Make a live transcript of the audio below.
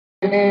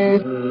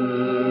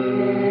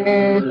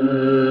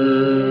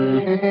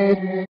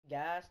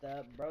Gassed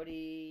up,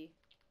 Brody.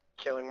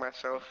 Killing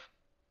myself.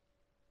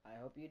 I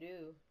hope you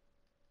do.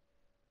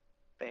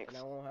 Thanks. And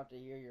I won't have to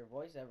hear your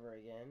voice ever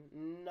again.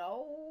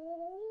 No.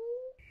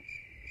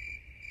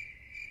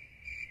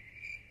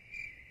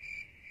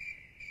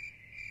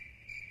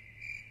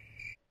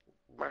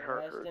 My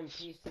heart Rest in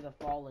hurts. peace to the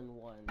fallen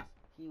ones.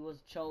 He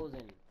was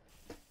chosen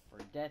for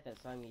death at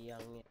Sung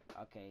Young.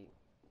 Okay,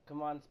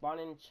 come on, spawn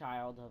in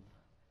child of.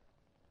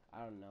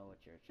 I don't know what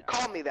you're a child.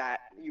 Call me that,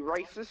 you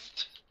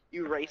racist.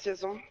 You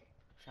racism.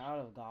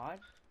 Child of God?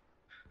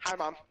 Hi,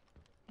 Mom.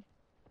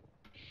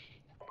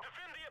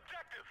 Defend the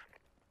objective.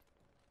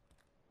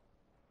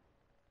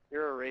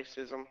 You're a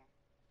racism.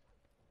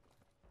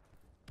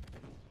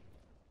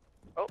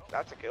 Oh,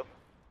 that's a kill.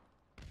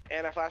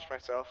 And I flashed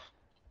myself.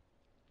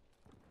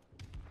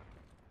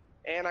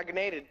 And I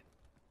grenaded.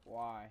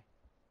 Why?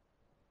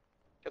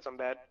 Because I'm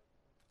bad.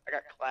 I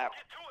got clapped.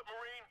 Get to it,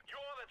 Marine. You're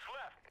all that's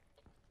left.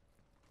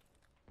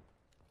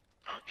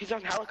 He's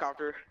on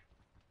helicopter.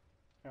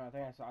 No, I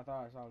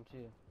thought I saw him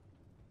too.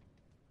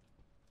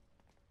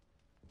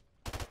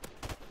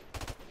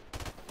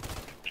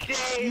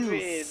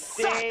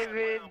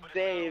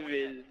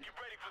 David.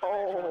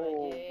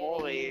 Oh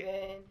boy.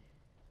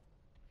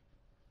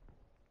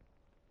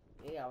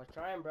 Yeah, I was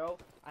trying, bro.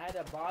 I had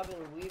to bob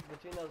and weave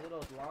between those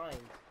little lines.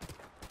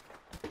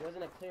 It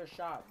wasn't a clear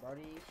shot,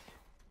 Brody.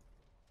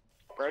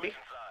 Brody?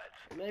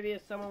 Maybe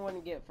if someone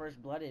wouldn't get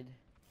first blooded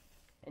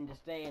and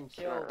just stay and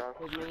chill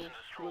with me,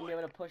 he wouldn't be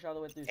able to push all the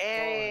way through spawn.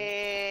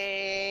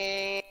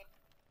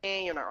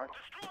 And you're not wrong.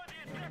 Destroy the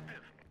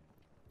objective.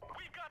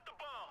 We got the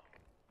bomb.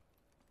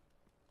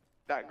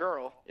 That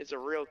girl is a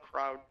real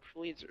crowd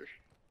pleaser.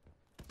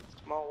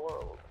 Small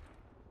world.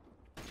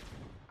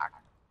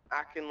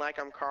 Acting like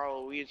I'm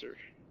Carl Weezer.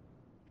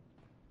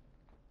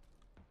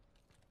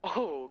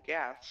 Oh,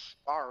 gas.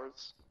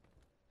 Bars.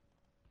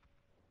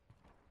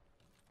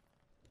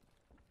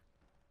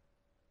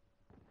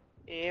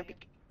 And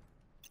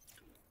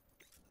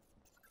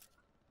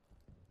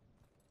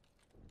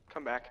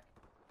come back.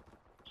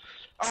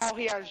 Oh,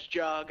 he has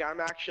Jug. I'm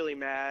actually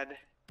mad.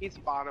 He's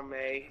bottom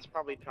A. He's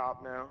probably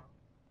top now.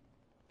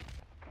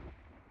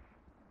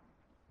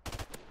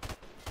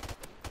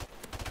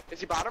 Is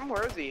he bottom?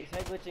 Where is he? He's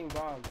head glitching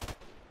bomb.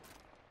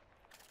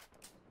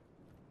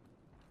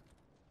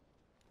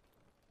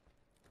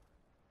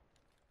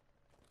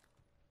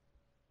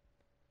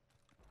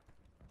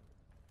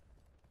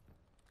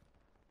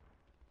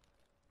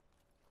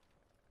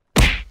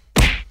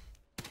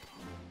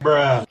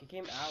 Bruh. He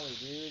came alley,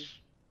 dude.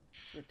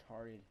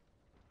 Retarded.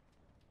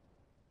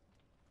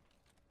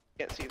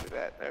 Can't see through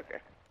that. Okay.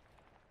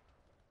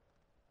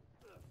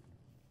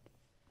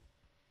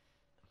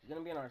 He's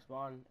gonna be in our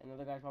spawn, and the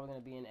other guy's probably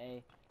gonna be in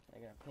A.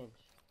 They're gonna pinch.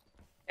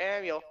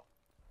 And you'll.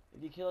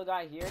 If you kill a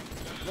guy here,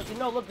 look,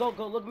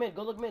 look mid,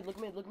 look mid.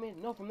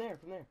 No, from there.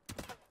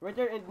 Right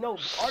there, and no,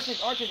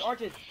 arches.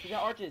 He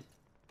got arches.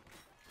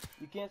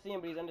 You can't see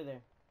him, but he's under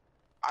there.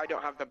 I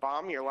don't have the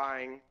bomb. You're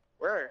lying.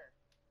 Where?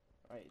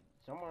 Right,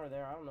 somewhere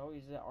there. I don't know.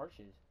 He's at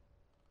arches.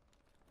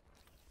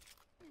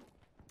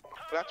 Well,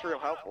 that's real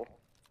helpful.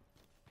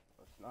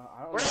 It's not,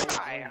 I don't Where know am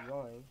where I? he's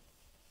going.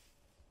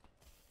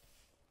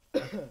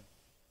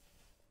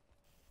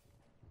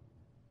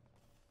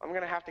 I'm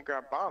gonna have to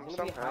grab bombs He's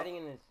gonna be somehow. hiding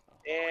in this.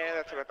 Yeah,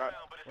 that's what I thought.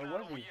 Where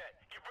was he?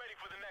 Get ready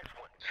for the next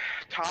one.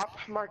 Top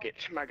market,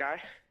 my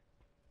guy.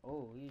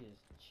 Oh, he is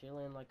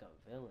chilling like a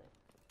villain.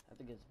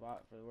 That's a good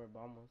spot for where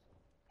bomb was.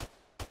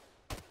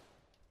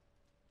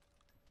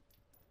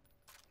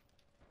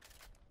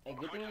 Hey,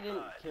 good thing he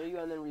didn't kill you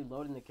and then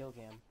reload in the kill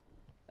cam.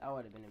 That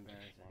would have been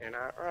embarrassing. You're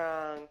not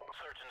wrong.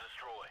 Search and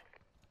destroy.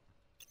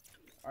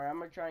 Alright, I'm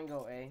gonna try and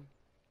go A.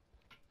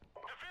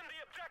 Defend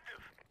the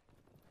objective.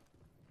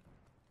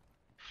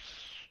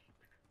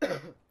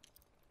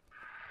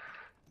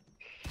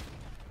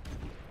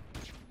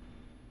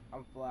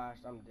 I'm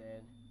flashed. I'm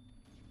dead.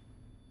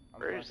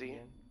 Where is he?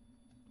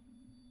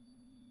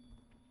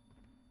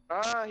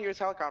 Ah, here's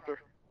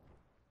helicopter.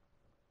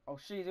 Oh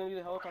shit, he's gonna do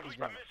the helicopter Complete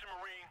jump. the mission,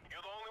 Marine.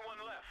 You're the only one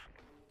left.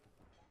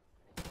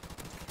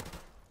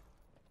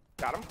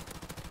 Got him.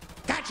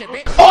 Gotcha,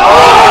 bitch.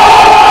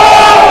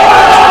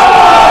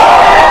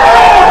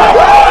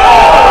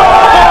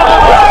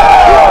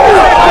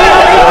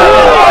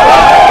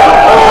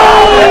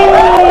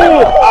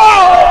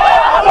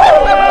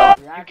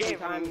 You gave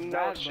him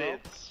no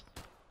shits.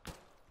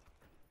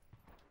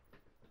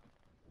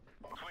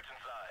 Switching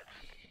sides.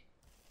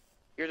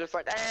 You're just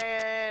like, no.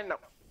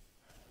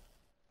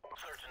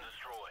 Search and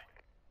destroy.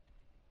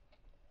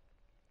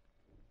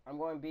 I'm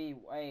going B.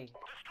 A.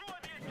 Destroy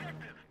the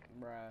objective.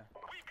 Bruh.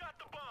 We got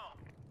the bomb.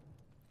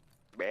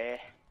 Bleh.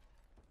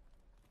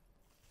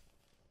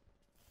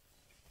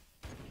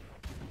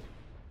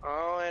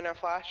 Oh, and I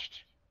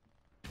flashed.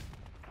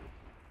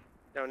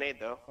 No nade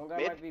though. One guy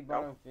Mid? might be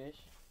bottom fish.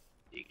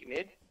 You can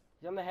mid?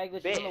 He's on the head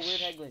glitch. He's on the Fish.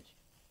 weird head glitch.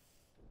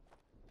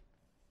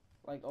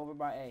 Like over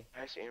by A.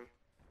 I see him.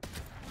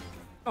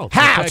 Oh,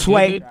 how,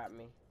 Sway? Trap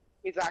me.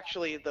 He's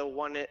actually the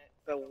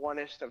the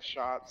onest of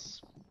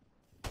shots.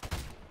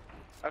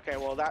 Okay,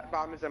 well that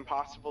bomb is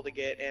impossible to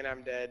get, and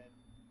I'm dead.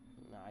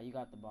 Nah, you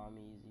got the bomb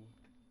easy.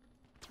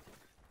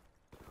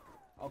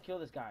 I'll kill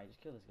this guy. Just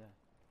kill this guy.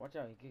 Watch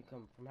out, he could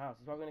come from house.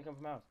 He's probably gonna come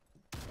from house.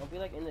 Don't be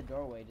like in the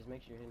doorway. Just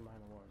make sure you're hidden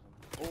behind the wall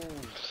or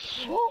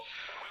something. Oh!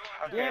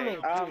 Okay, Damn it,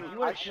 dude. If you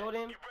would've I killed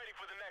him.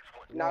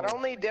 not Whoa.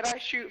 only did I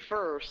shoot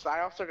first, I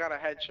also got a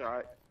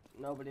headshot.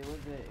 No, but it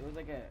was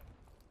like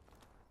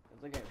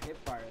a hip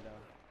fire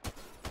though.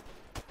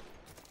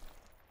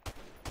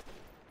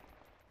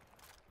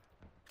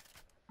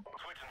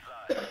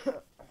 Switching sides.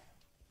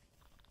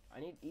 I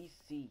need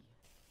EC.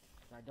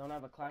 I don't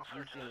have a class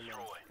EC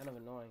anymore. It's kind of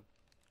annoying.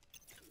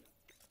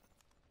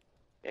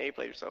 Yeah, you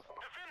played yourself.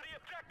 Defend the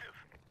objective.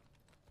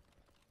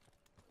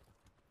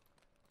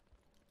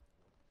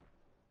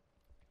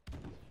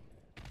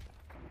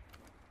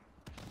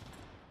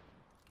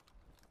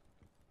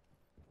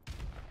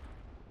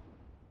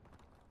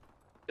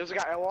 There's a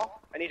guy at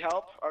wall. I need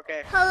help.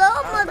 Okay.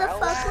 Hello, Ella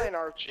motherfucker. and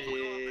Archie. Not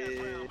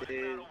over yet.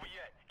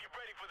 Get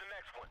ready for the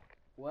next one.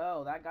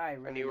 Well, that guy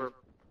And really. you were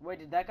Wait,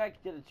 did that guy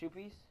get a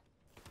 2-piece?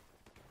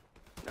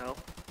 no.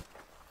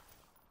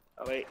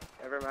 Oh wait,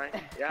 never mind.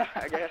 Yeah,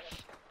 I guess.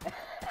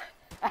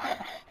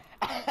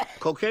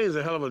 Cocaine's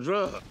a hell of a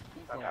drug.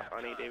 He's Not not. that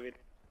funny, David.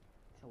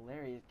 It's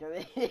hilarious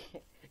Search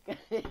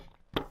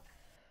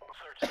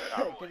and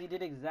destroy. because he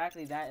did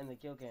exactly that in the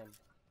kill cam.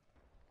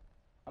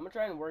 I'm gonna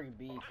try and work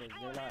B because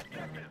they're not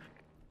separate.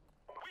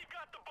 We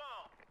got the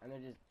bomb. And they're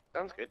just.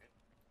 Sounds good.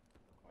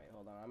 Wait,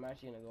 hold on. I'm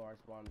actually gonna go our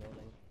spawn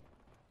building.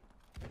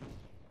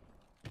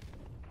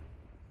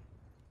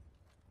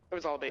 It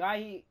was all bait.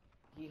 Guy,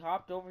 he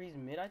hopped over. He's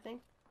mid, I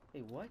think.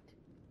 Wait, what?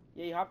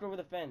 Yeah, he hopped over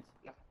the fence.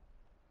 Yeah.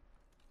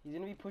 He's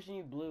gonna be pushing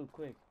you blue,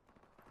 quick.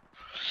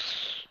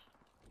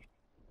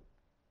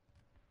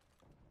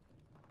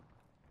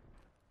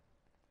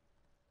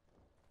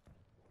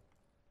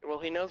 Well,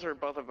 he knows where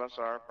both of us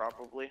are,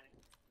 probably.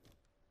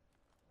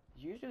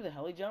 Did you just do the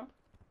heli jump?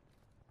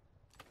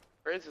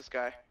 Where is this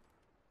guy?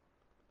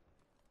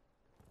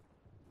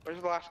 Where's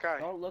the last guy?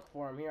 Don't look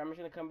for him here. I'm just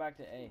gonna come back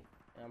to A,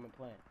 and I'm gonna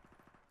plant.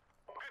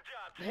 Good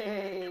job, team.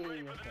 Hey. Get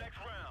ready for the next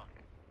round.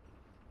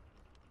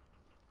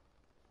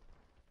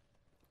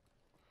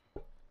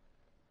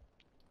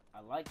 I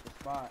like the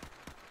spot.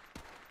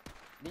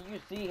 Did you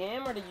see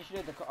him, or did you shoot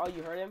at the car? Oh,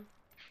 you heard him?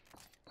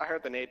 I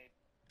heard the nade.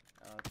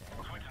 Okay.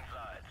 Switching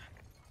sides.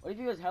 What if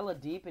he was hella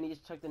deep and he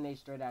just chucked the nade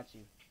straight at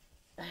you?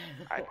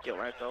 I'd kill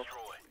myself.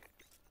 Destroy.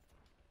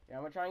 Yeah,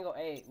 I'm gonna try and go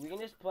A. We can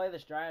just play the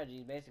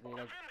strategy, basically.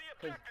 Like, Defend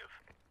the 'cause objective.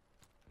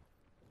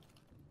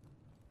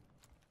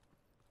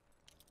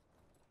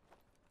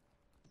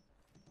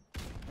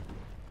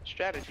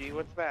 Strategy?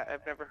 What's that?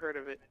 I've never heard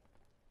of it.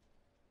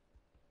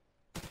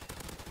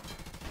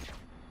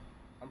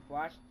 I'm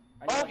flashed.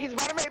 I Oh, know- he's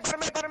bottom A,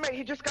 bottom A, bottom A.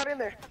 He just got in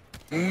there.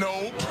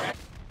 Nope.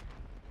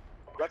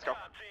 Let's go. Good job,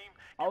 team.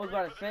 I was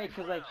about to say,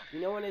 cause like,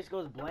 you know when this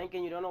goes blank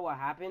and you don't know what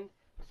happened?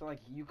 So like,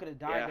 you could have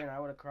died Yeah. there and I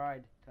would have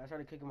cried. I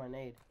started kicking my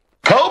nade.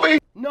 Kobe!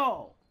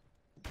 No!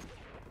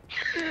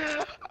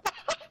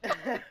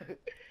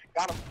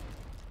 Got him.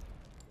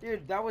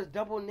 Dude, that was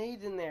double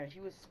nades in there. He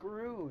was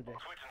screwed. Switching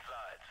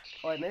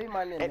sides. Alright, maybe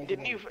mine didn't And make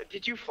didn't it you? in.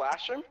 Did you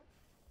flash him?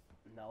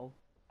 No.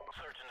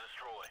 Search and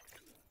destroy.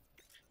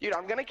 Dude,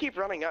 I'm gonna keep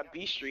running up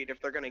B Street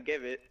if they're gonna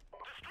give it.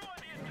 Destroy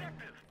the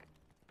objective.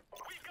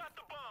 We got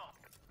the bomb.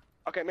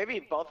 Okay, maybe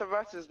both of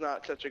us is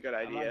not such a good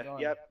I'm not idea.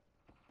 going. Yep.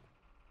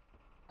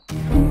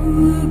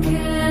 Who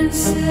can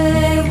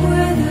say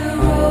where the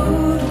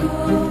road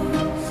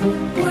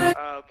goes?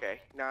 Okay,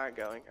 now I'm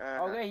going.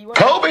 Okay, he went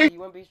Kobe! He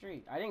went B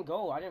Street. I didn't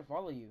go. I didn't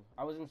follow you.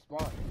 I was in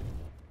spawn.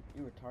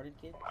 You retarded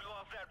kid? We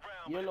lost that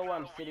round. You don't know but where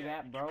I'm it's not sitting over yet.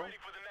 at, bro? Get ready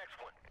for the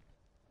next one.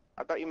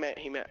 I thought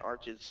he meant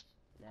arches.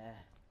 Nah.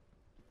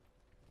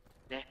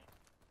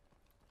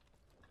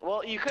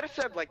 Well, you could have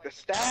said like the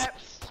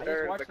steps I just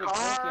or watched the the kill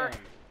car. cam.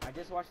 I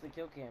just watched the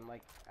kill cam,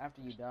 like,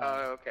 after you died.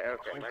 Oh, okay,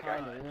 okay, Well, my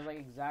kinda. God. It was like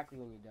exactly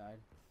when you died.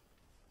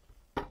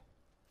 Search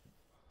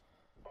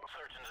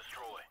and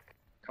destroy.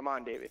 Come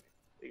on, David.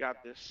 We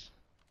got this.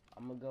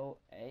 I'm gonna go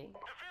A. Defend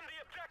the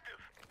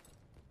objective.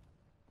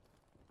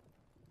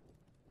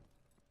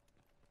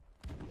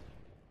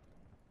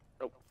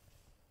 Nope.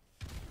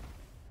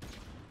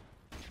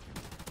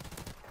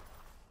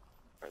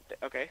 Right there.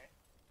 Okay.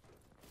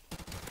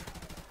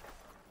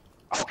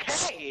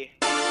 Okay.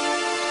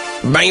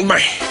 Bang, bang.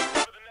 For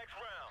the next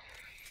round.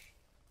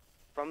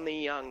 From the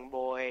young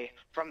boy,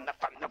 from the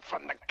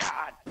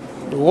God.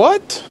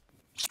 What?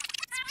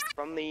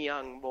 From the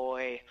young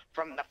boy,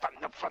 from the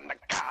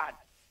God.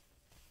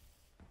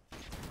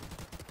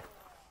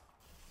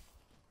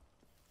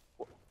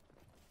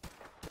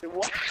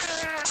 What?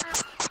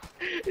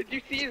 Did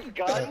you see his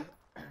gun?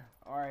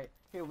 Alright.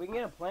 Here, we can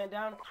get a plant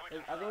down.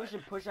 Like, I think we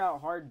should push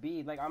out hard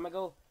B. Like, I'm gonna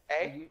go...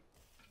 A?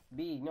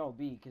 B, no,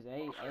 B, because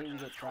A we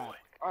get trapped.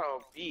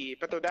 Oh, B,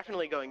 but they're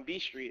definitely going B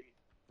Street.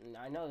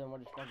 I know, then we'll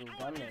just fucking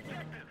gun them. We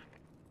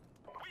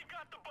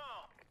got the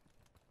bomb.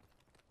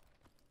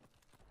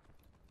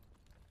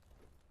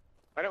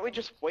 Why don't we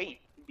just wait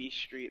B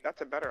Street?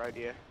 That's a better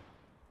idea.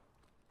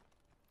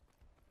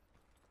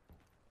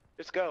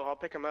 Just go. I'll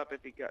pick him up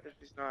if he's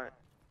not.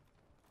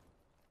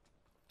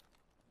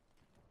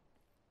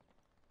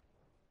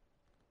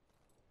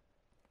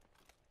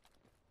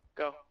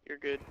 Go. You're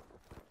good.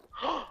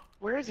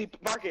 Where is he?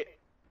 Mark it.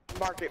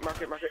 Mark it. Mark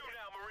it. Mark it.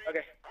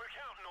 Okay. We're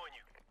counting on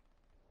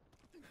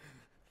you.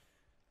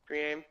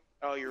 Pre-aim.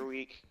 Oh, you're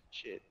weak.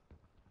 Shit.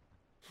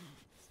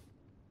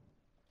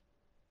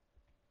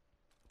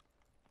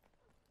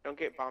 Don't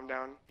get bombed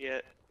down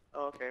yet.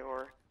 Oh, okay,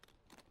 or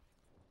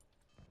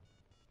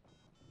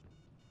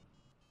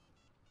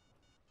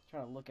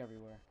Trying to look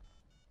everywhere.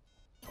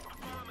 Bomb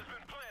has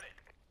been planted.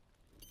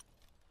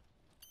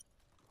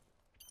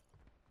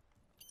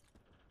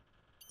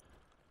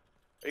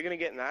 are you gonna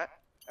get in that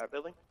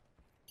building?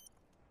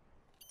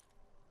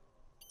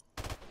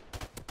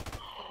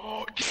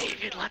 Oh,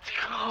 David, let's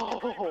go!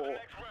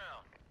 Next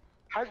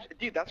round.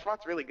 Dude, that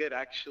spot's really good,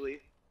 actually.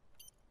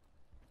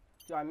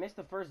 Dude, I missed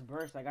the first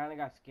burst. I kinda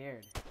got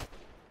scared.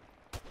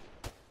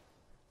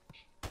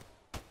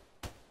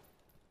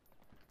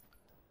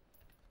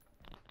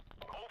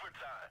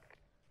 Overtime.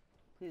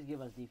 Please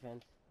give us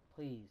defense.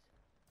 Please.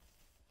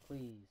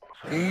 Please.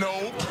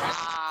 Nope.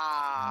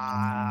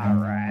 Ah,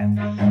 right.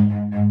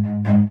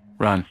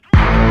 Run.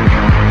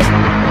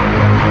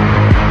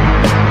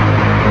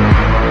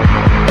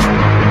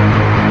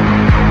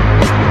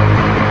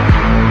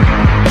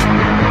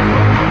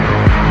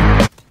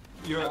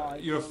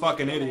 You're a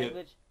fucking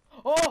idiot.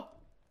 Oh!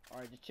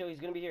 Alright, just chill. He's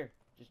gonna be here.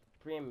 Just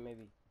pre-aim him,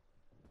 maybe.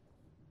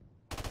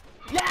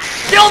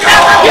 You'll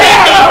never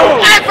beat me!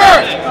 Never!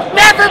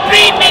 Never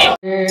beat me!